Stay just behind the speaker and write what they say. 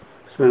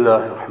بسم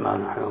الله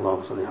الرحمن الرحيم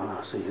اللهم صل على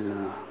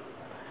سيدنا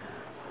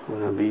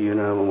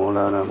ونبينا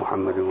ومولانا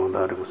محمد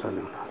وبارك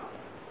وسلم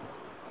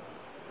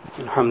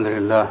الحمد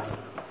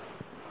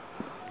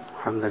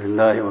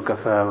لله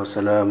وكفى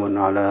وسلام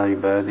على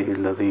عباده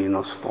الذين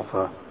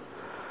اصطفى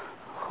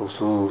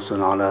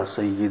خصوصا على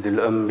سيد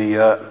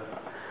الأنبياء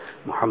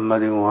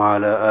محمد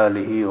وعلى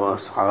آله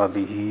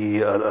وأصحابه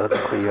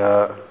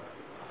الأتقياء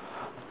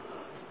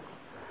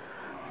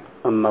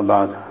أما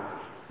بعد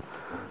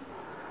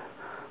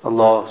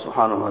Allah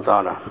subhanahu wa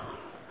ta'ala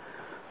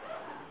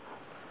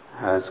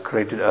has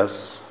created us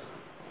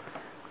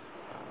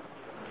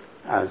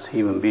as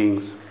human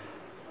beings.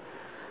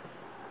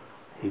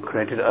 He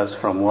created us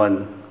from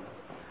one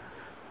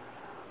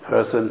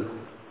person,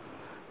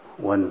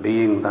 one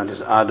being, that is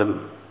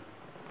Adam,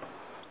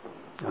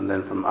 and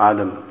then from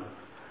Adam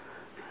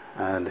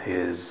and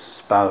his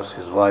spouse,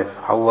 his wife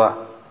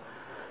Hawa,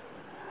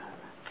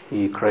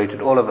 He created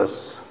all of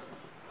us.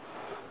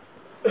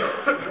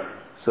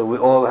 So we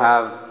all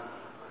have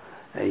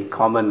a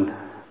common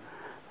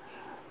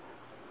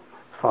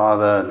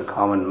father and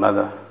common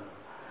mother.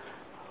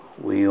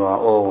 We are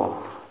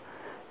all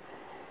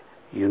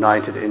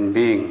united in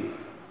being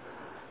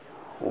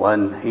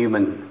one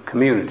human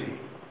community.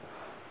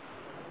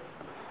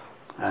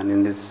 And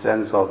in this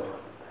sense of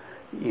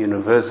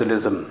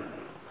universalism,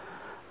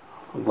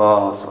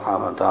 Allah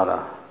subhanahu wa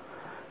ta'ala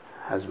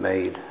has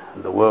made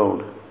the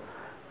world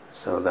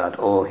so that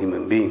all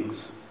human beings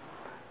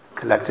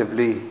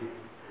collectively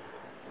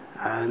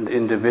and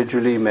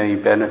individually may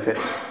benefit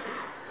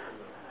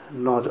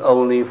not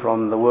only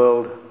from the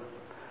world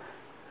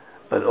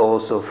but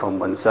also from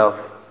oneself,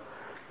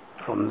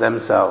 from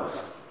themselves.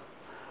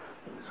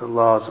 So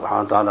Allah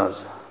subhanahu wa ta'ala's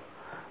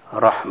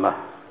rahmah,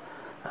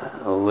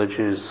 which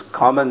is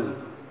common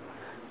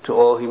to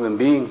all human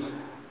beings,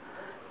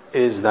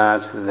 is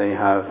that they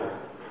have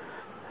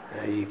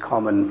a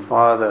common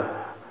father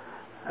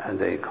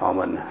and a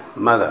common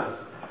mother.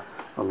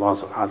 Allah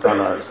subhanahu wa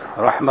ta'ala's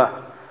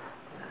rahmah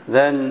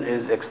then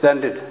is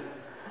extended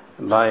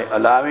by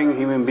allowing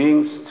human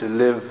beings to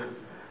live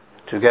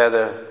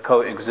together,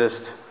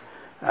 coexist,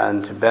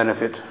 and to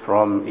benefit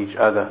from each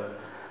other.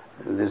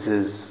 This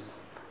is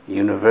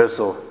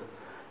universal,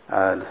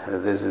 and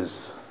this is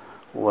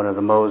one of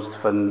the most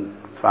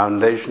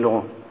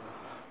foundational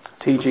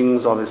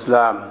teachings of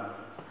Islam,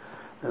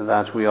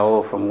 that we are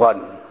all from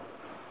one.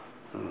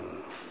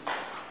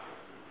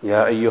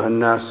 Ya ayyuhan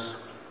nas,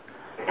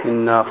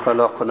 inna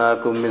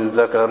khalaqnakum min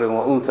dhakarin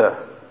wa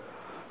untha.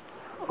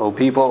 O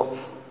people,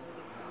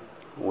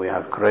 we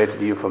have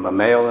created you from a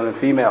male and a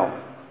female.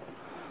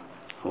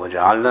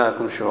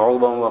 وَجَعَلْنَاكُمْ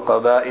شُعُوبًا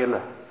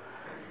وَقَبَائِلَ.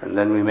 And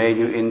then we made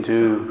you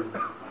into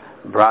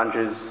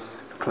branches,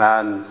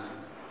 clans,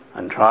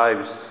 and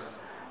tribes,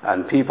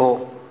 and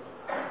people.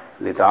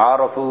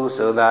 لِتَعَارَفُوا,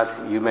 so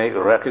that you may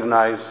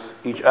recognize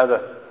each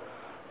other.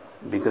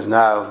 Because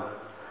now,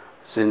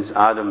 since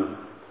Adam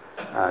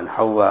and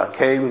Hawa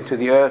came to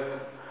the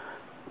earth,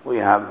 we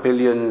have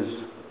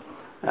billions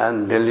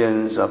and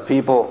billions of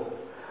people,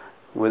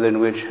 within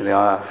which there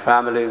are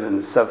families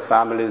and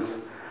sub-families,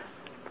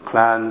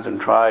 clans and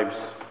tribes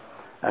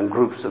and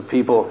groups of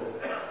people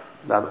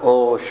that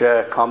all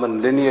share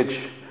common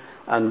lineage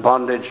and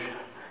bondage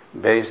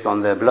based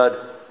on their blood,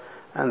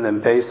 and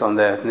then based on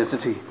their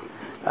ethnicity,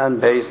 and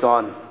based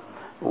on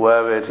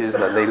wherever it is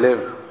that they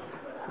live,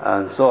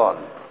 and so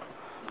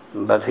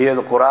on. But here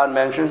the Quran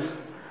mentions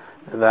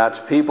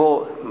that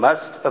people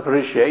must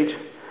appreciate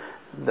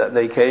that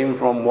they came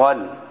from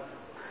one,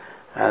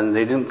 and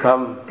they didn't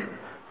come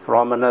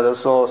from another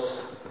source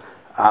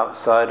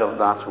outside of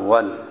that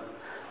one.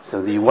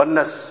 So the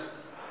oneness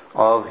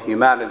of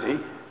humanity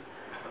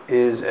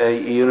is a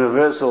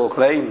universal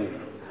claim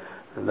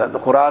that the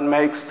Quran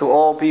makes to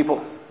all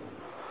people,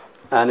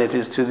 and it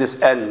is to this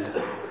end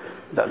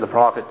that the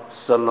Prophet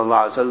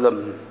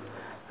ﷺ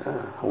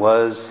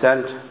was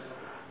sent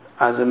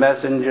as a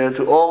messenger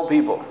to all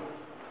people,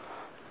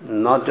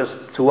 not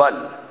just to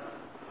one.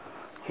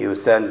 He was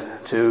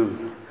sent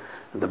to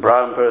the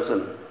brown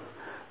person,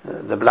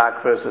 the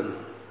black person,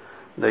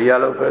 the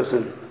yellow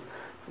person,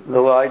 the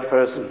white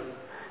person.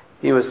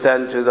 He was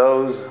sent to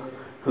those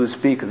who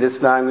speak this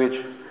language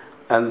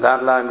and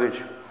that language,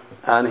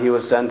 and he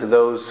was sent to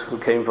those who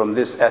came from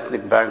this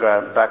ethnic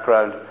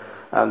background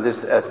and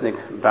this ethnic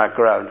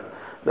background.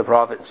 The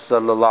Prophet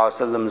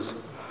ﷺ's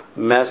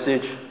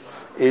message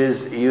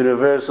is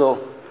universal,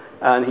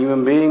 and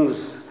human beings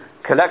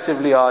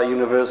collectively are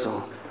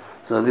universal.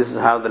 So this is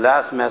how the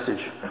last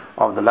message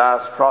of the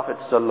last Prophet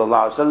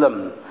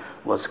ﷺ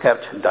was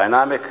kept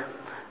dynamic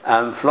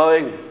and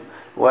flowing,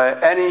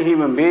 where any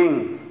human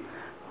being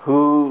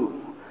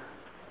who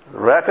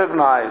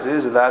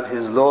recognizes that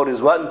his Lord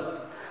is one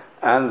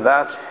and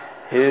that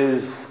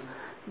his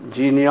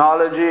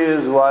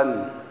genealogy is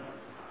one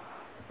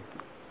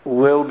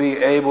will be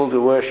able to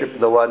worship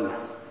the one.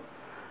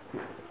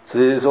 So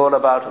it is all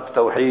about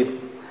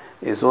Tawheed.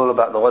 It's all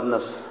about the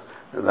oneness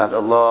that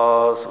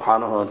Allah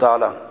subhanahu wa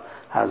ta'ala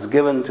has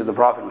given to the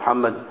Prophet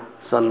Muhammad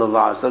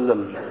sallallahu alaihi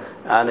wasallam,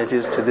 and it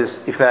is to this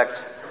effect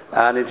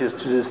And it is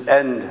to this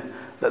end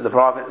that the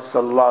Prophet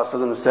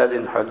ﷺ said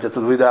in Hajjatul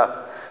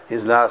Wida,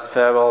 his last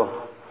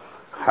farewell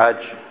Hajj,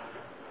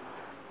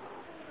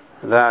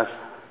 that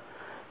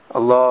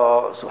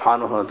Allah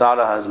subhanahu wa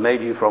ta'ala has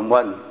made you from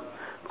one.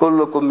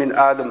 Kullukum min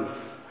Adam.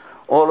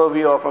 All of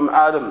you are from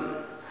Adam.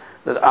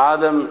 That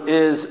Adam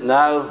is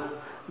now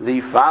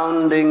the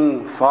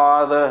founding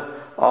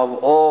father of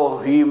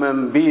all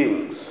human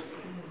beings.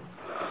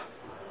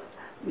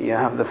 You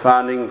have the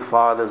founding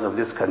fathers of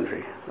this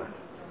country.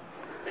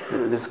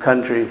 This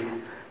country,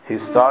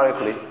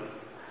 historically,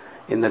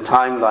 in the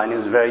timeline,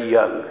 is very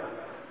young.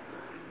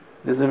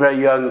 This is a very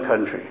young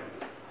country.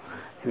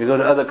 If you go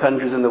to other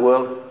countries in the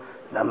world,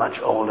 they're much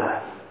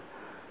older.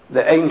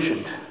 They're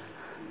ancient.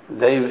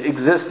 They've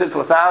existed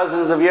for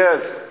thousands of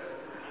years.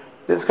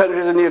 This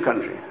country is a new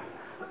country.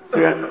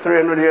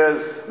 300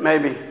 years,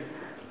 maybe,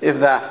 if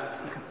that.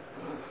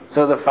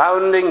 So the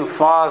founding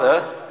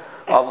father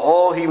of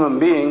all human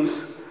beings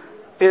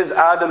is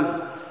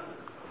Adam.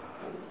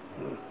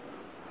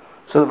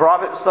 So the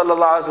Prophet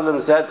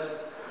ﷺ said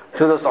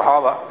to the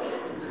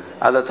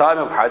Sahaba at the time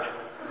of Hajj,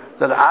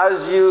 that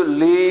as you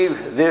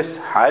leave this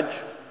Hajj,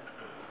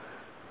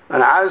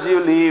 and as you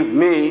leave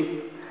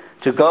me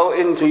to go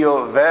into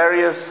your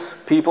various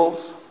peoples,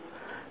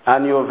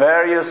 and your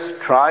various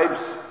tribes,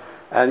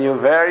 and your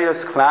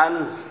various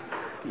clans,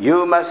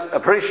 you must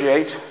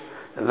appreciate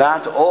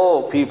that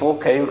all people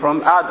came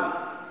from Adam.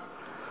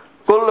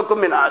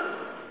 Kullukum min Adam.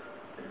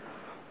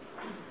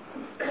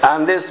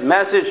 And this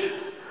message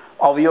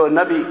of your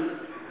Nabi,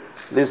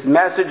 this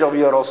message of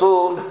your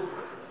Rasul,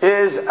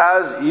 is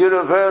as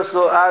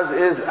universal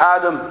as is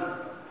Adam.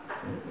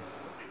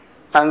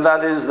 And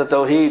that is the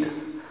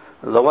Tawheed,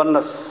 the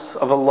oneness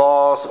of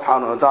Allah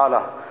subhanahu wa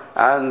ta'ala,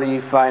 and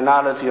the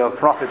finality of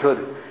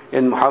prophethood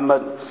in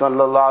Muhammad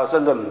sallallahu alaihi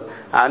wasallam,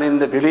 and in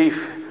the belief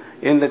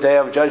in the Day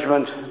of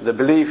Judgment, the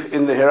belief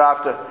in the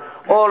hereafter.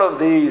 All of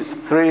these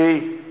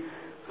three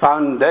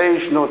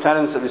foundational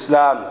tenets of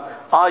Islam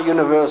are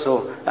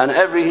universal, and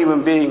every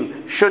human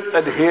being should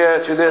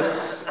adhere to this.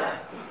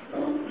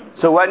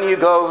 So when you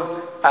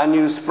go and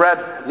you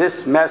spread this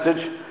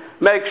message,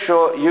 make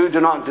sure you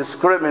do not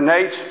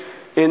discriminate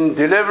in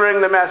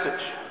delivering the message,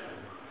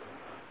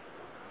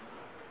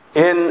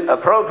 in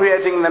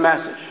appropriating the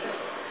message,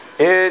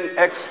 in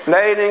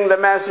explaining the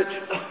message,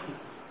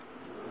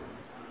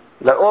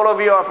 that all of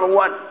you are from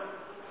one,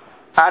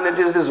 and it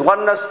is this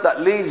oneness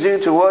that leads you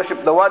to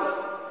worship the one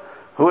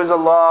who is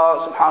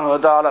Allah subhanahu wa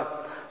ta'ala.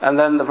 And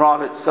then the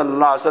Prophet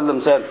sallallahu alaihi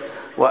wasallam said,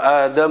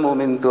 وَآدَمُ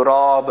مِن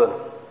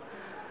تُرَابٍ.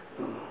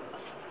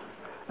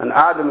 And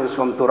Adam is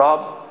from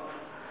turab.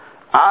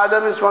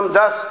 Adam is from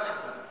dust.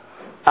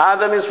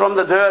 Adam is from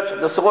the dirt,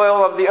 the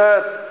soil of the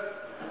earth.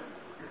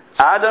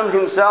 Adam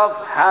himself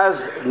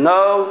has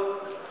no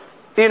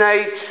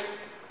innate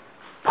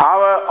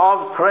power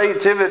of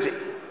creativity.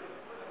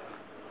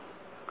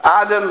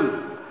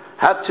 Adam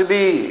had to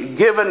be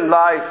given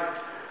life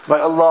by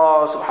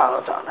Allah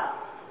subhanahu wa ta'ala.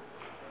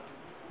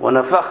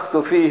 وَنَفَخْتُ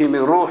فِيهِ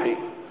مِن رُوحِي.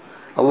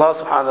 Allah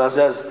subhanahu wa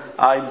ta'ala says,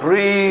 I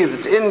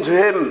breathed into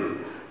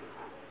him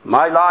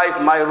my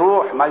life, my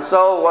ruh, my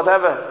soul,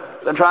 whatever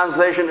the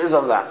translation is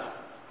of that.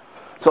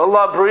 So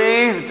Allah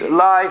breathed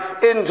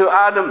life into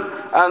Adam,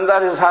 and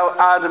that is how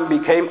Adam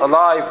became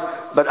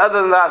alive. But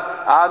other than that,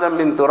 Adam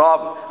min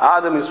turab.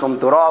 Adam is from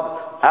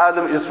turab.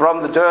 Adam is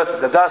from the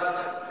dirt, the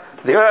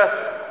dust, the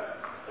earth.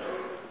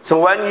 So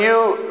when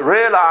you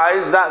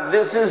realize that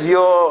this is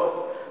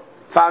your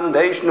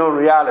foundational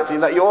reality,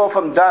 that you're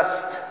from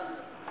dust,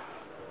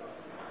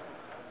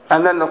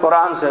 and then the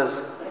Quran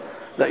says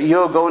that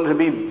you're going to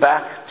be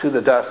back to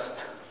the dust.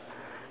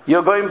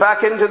 You're going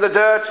back into the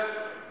dirt.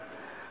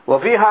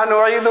 وَفِيهَا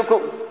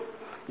نُعِيدُكُمْ.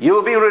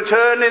 You'll be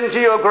returned into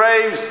your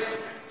graves,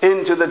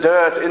 into the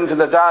dirt, into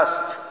the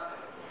dust,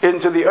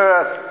 into the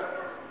earth.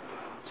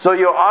 So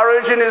your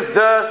origin is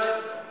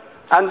dirt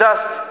and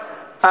dust,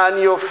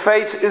 and your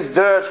fate is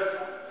dirt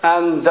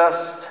and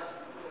dust.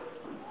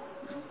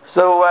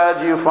 So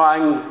where do you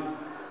find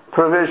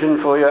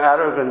provision for your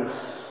arrogance?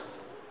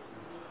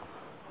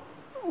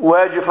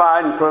 Where do you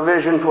find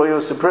provision for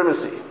your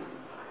supremacy?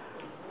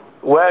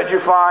 Where do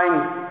you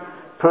find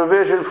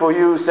provision for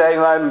you saying,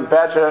 I'm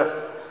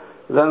better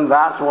than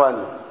that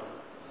one?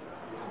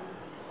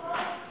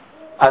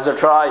 As a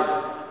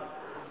tribe,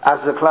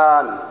 as a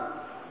clan,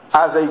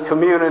 as a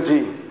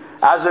community,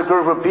 as a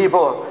group of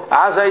people,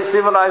 as a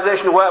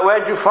civilization,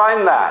 where do you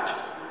find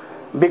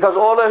that? Because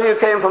all of you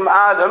came from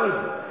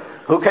Adam,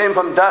 who came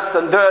from dust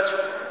and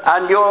dirt,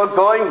 and you're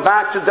going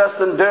back to dust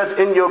and dirt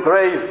in your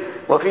grave.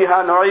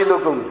 وَفِيهَا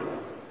نُعِيدُكُمْ.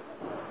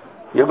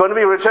 You're going to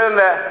be returned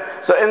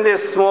there. So in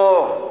this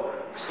small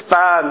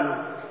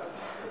span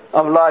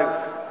of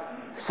life,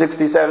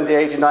 60, 70,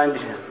 80, 90,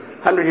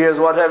 100 years,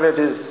 whatever it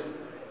is,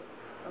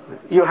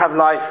 you have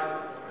life.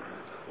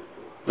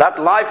 That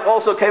life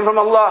also came from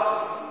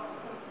Allah.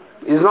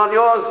 It's not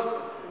yours.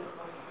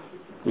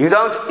 You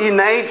don't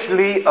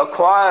innately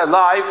acquire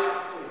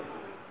life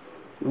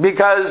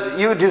because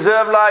you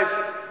deserve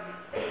life.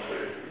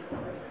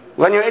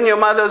 When you're in your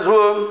mother's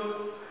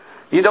womb,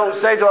 You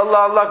don't say to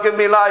Allah, Allah give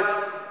me life.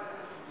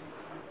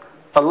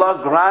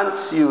 Allah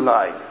grants you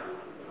life.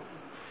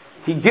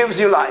 He gives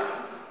you life.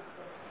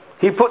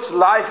 He puts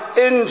life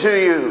into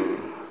you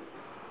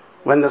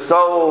when the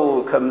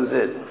soul comes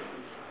in.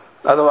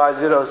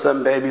 Otherwise,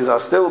 some babies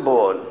are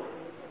stillborn.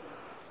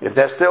 If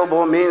they're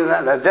stillborn, meaning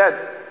that they're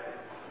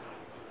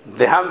dead.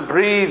 They haven't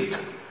breathed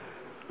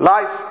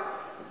life.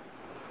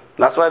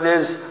 That's why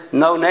there's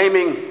no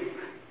naming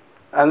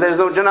and there's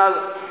no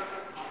janazah.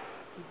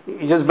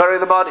 You just bury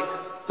the body.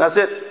 That's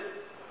it.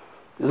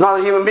 It's not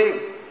a human being.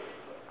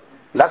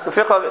 That's the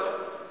fiqh of it.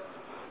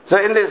 So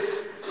in this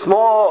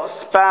small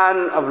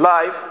span of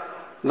life,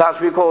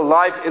 that we call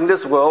life in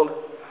this world,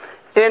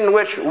 in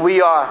which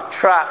we are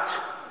trapped,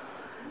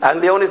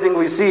 and the only thing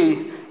we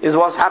see is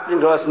what's happening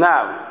to us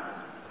now.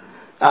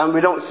 And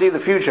we don't see the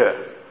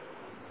future.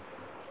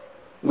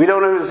 We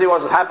don't even see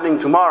what's happening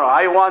tomorrow.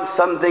 I want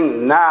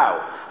something now.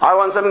 I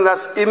want something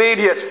that's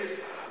immediate.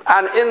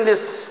 And in this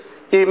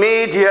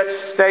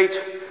immediate state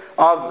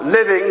of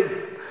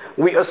living,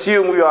 we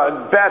assume we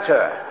are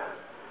better,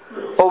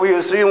 or we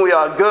assume we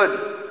are good,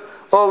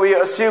 or we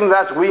assume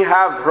that we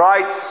have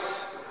rights.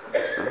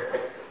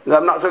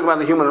 I'm not talking about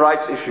the human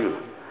rights issue,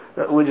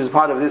 which is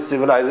part of this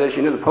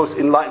civilization, the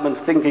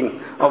post-enlightenment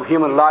thinking of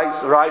human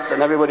rights,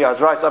 and everybody has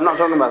rights. I'm not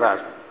talking about that.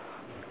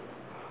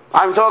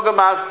 I'm talking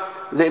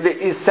about the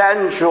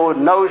essential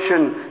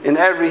notion in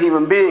every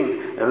human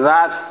being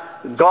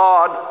that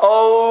God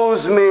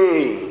owes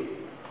me.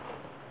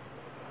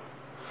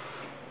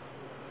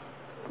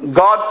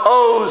 God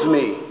owes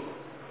me.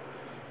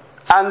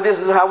 And this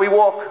is how we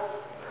walk.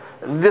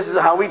 This is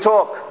how we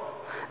talk.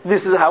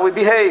 This is how we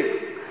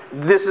behave.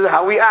 This is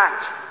how we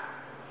act.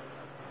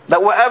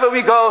 That wherever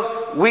we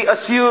go, we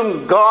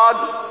assume God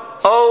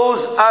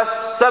owes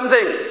us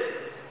something.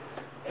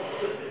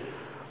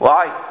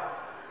 Why?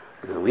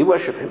 Because we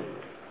worship Him.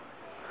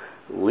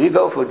 We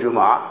go for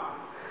Jumu'ah.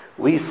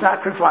 We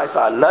sacrifice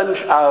our lunch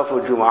hour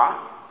for Jumu'ah.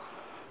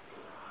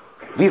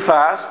 We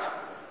fast.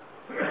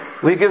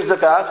 We give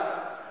zakat.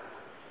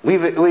 We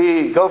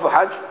go for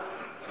Hajj.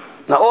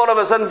 Now all of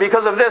a sudden,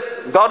 because of this,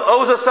 God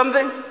owes us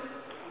something.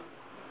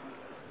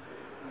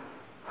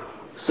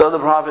 So the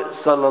Prophet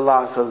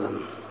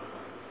ﷺ,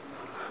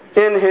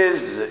 in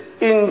his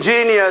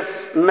ingenious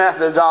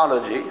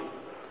methodology,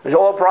 which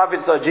all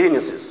prophets are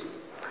geniuses,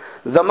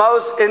 the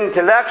most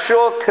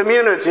intellectual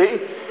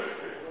community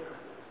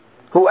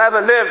who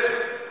ever lived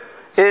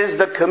is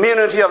the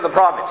community of the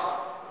prophets.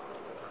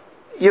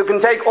 You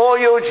can take all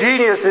your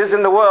geniuses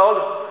in the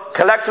world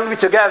collectively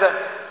together,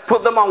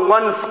 put them on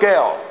one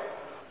scale,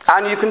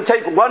 and you can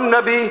take one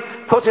Nabi,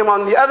 put him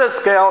on the other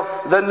scale,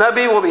 the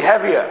Nabi will be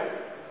heavier,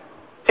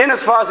 in as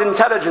far as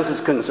intelligence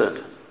is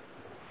concerned.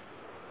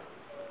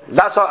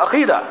 That's our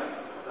aqidah.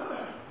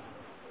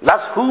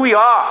 That's who we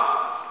are.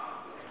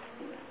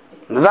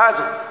 That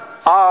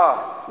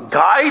our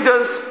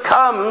guidance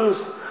comes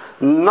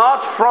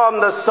not from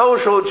the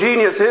social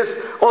geniuses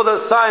or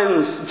the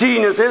science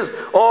geniuses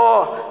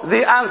or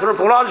the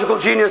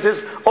anthropological geniuses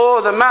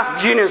or the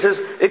math geniuses.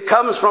 It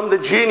comes from the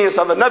genius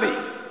of a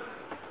Nabi.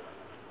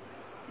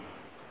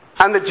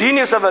 And the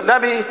genius of a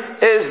Nabi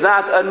is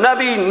that a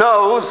Nabi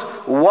knows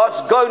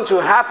what's going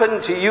to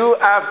happen to you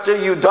after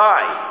you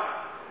die.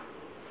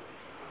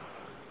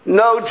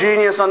 No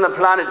genius on the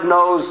planet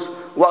knows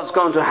what's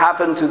going to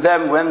happen to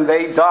them when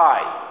they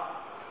die.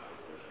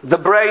 The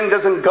brain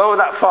doesn't go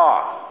that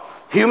far.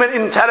 Human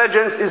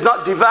intelligence is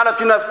not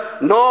developed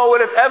enough, nor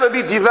will it ever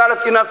be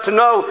developed enough to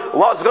know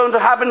what's going to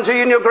happen to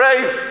you in your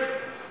grave.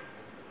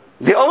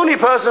 The only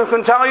person who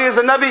can tell you is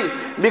a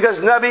Nabi,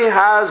 because Nabi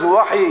has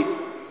wahi.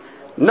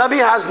 Nabi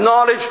has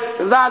knowledge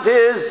that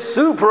is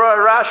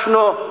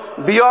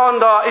supra-rational,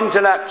 beyond our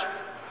intellect.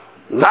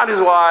 That is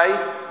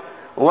why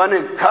when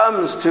it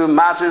comes to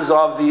matters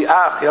of the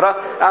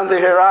akhirah and the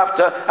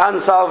hereafter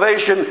and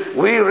salvation,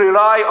 we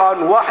rely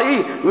on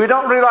wahi. We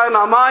don't rely on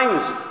our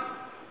minds.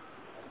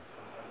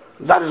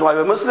 That is why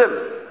we're Muslim.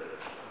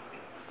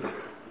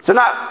 So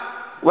now,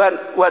 when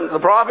the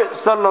Prophet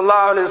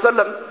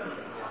ﷺ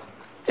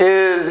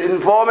is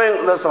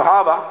informing the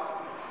Sahaba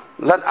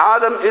that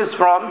Adam is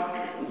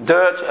from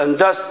dirt and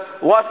dust,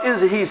 what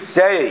is he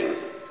saying?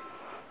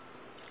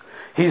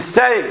 He's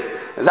saying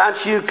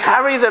that you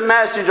carry the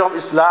message of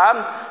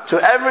Islam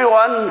to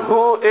everyone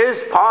who is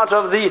part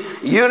of the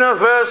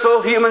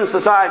universal human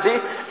society,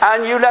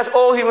 and you let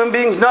all human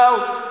beings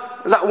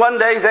know that one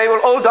day they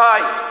will all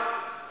die.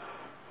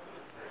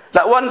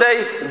 That one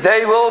day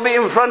they will be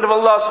in front of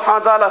Allah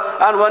subhanahu wa ta'ala,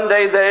 and one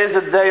day there is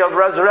a day of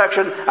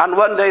resurrection, and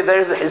one day there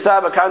is a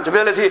hisab,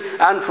 accountability,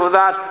 and for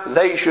that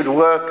they should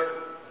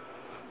work.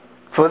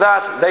 For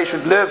that they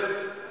should live.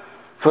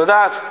 For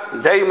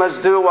that they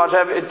must do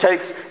whatever it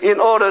takes in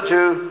order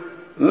to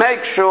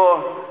make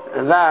sure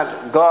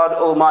that God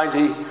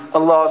Almighty,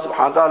 Allah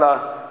subhanahu wa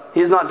ta'ala,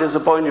 He's not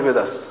disappointed with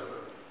us.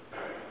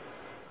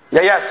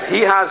 Yes,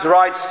 He has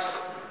rights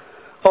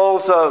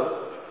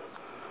also.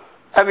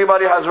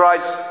 Everybody has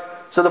rights.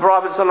 So the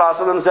Prophet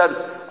ﷺ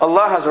said,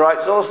 Allah has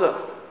rights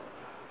also.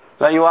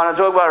 When you want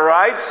to talk about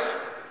rights,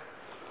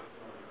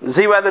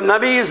 See where the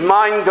Nabi's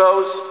mind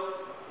goes.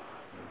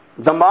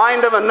 The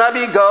mind of a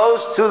Nabi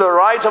goes to the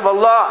right of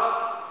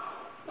Allah,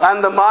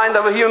 and the mind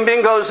of a human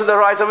being goes to the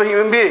right of a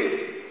human being.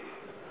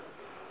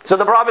 So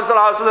the Prophet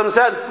ﷺ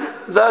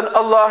said that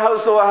Allah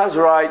also has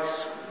rights.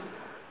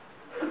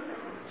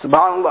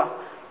 SubhanAllah.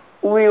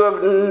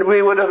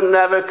 We would have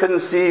never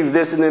conceived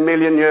this in a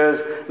million years,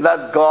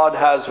 that God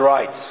has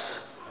rights.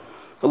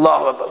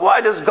 Allahu Akbar.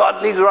 Why does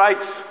God need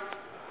rights?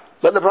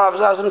 But the Prophet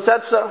ﷺ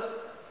said so.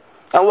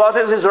 And what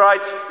is his right?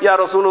 Ya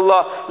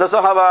Rasulullah, the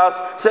Sahaba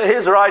asked, so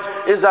his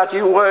right is that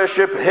you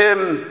worship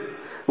him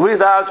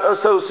without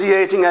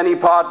associating any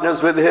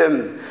partners with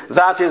him.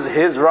 That is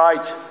his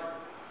right.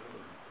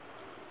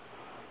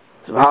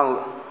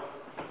 SubhanAllah.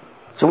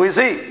 So we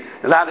see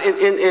that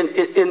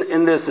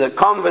in this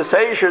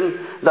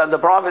conversation that the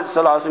Prophet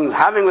ﷺ is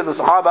having with the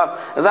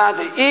Sahaba,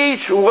 that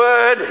each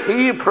word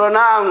he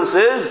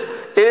pronounces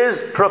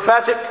is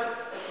prophetic.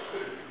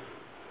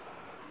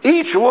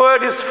 Each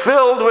word is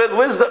filled with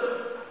wisdom.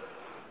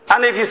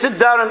 And if you sit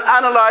down and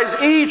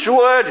analyze each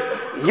word,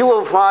 you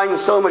will find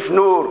so much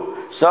nur,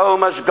 so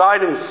much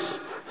guidance,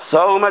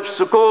 so much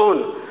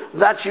sukoon,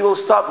 that you will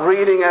stop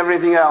reading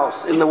everything else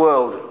in the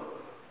world.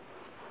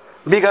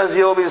 Because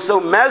you'll be so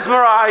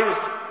mesmerized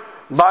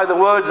by the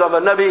words of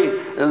a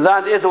Nabi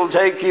that it will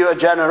take you a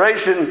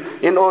generation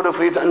in order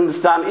for you to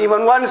understand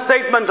even one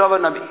statement of a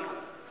Nabi.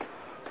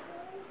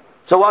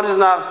 So what is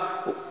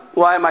now,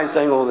 why am I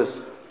saying all this?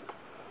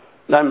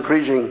 I'm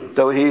preaching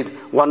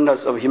Tawheed,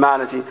 oneness of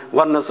humanity,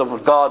 oneness of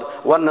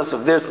God, oneness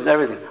of this and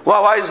everything.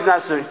 Well, why is it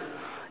necessary?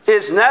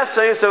 It's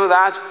necessary so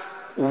that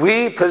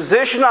we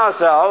position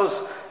ourselves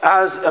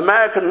as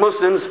American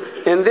Muslims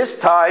in this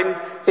time,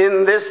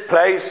 in this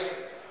place,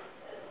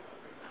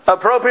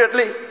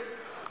 appropriately,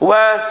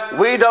 where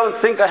we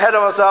don't think ahead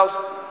of ourselves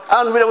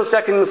and we don't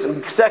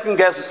second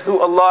guess who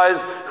Allah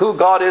is, who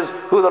God is,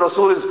 who the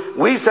Rasul is.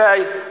 We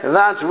say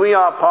that we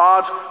are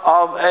part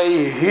of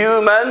a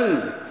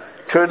human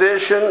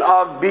tradition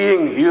of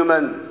being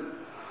human.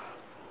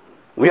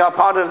 We are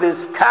part of this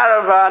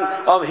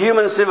caravan of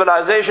human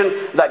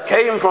civilization that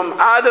came from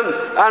Adam,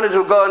 and it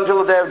will go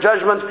until the day of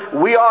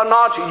judgment. We are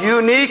not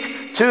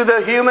unique to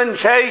the human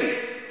chain.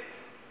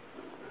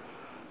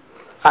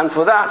 And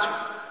for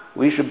that,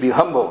 we should be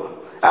humble.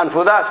 And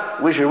for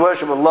that, we should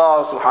worship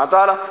Allah subhanahu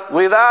wa ta'ala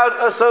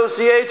without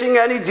associating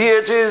any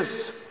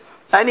deities,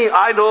 any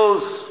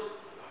idols,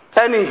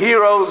 any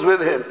heroes with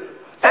Him,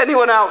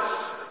 anyone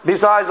else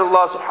besides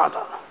Allah subhanahu wa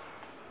ta'ala.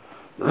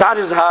 That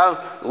is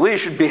how we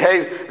should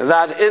behave,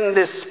 that in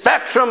this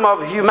spectrum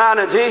of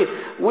humanity,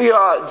 we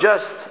are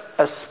just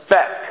a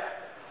speck.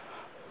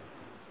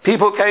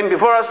 People came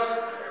before us,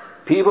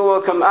 people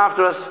will come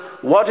after us.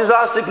 What is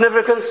our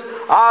significance?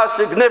 Our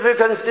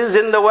significance is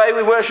in the way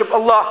we worship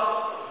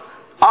Allah.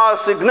 Our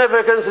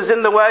significance is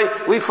in the way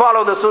we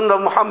follow the Sunnah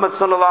of Muhammad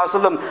sallallahu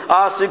alaihi wasallam.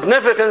 Our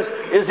significance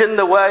is in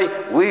the way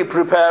we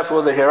prepare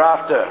for the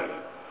hereafter.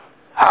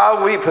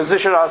 How we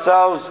position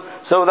ourselves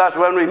so that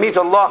when we meet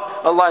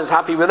Allah, Allah is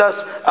happy with us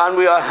and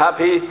we are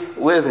happy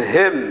with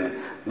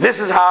Him. This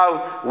is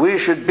how we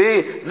should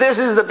be. This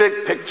is the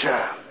big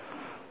picture.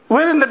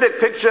 Within the big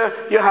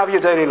picture, you have your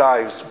daily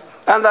lives.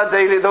 And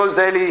those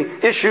daily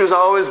issues they'll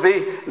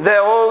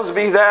always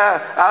be there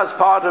as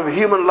part of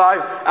human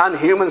life and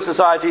human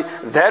society.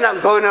 They're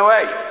not going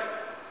away.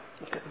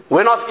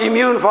 We're not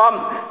immune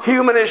from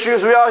human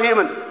issues. We are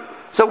human.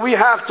 So we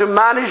have to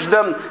manage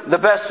them the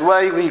best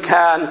way we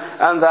can,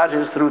 and that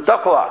is through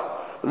taqwa.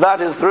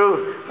 That is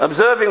through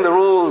observing the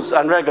rules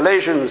and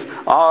regulations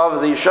of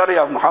the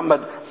Sharia of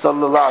Muhammad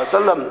sallallahu alaihi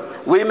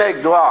wasallam. We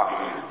make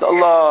dua that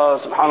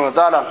Allah subhanahu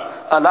wa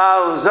ta'ala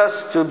allows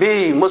us to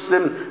be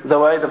Muslim the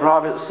way the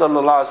Prophet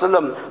sallallahu alaihi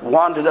wasallam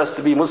wanted us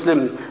to be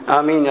Muslim.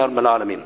 Ameen ya Rabbal Alameen.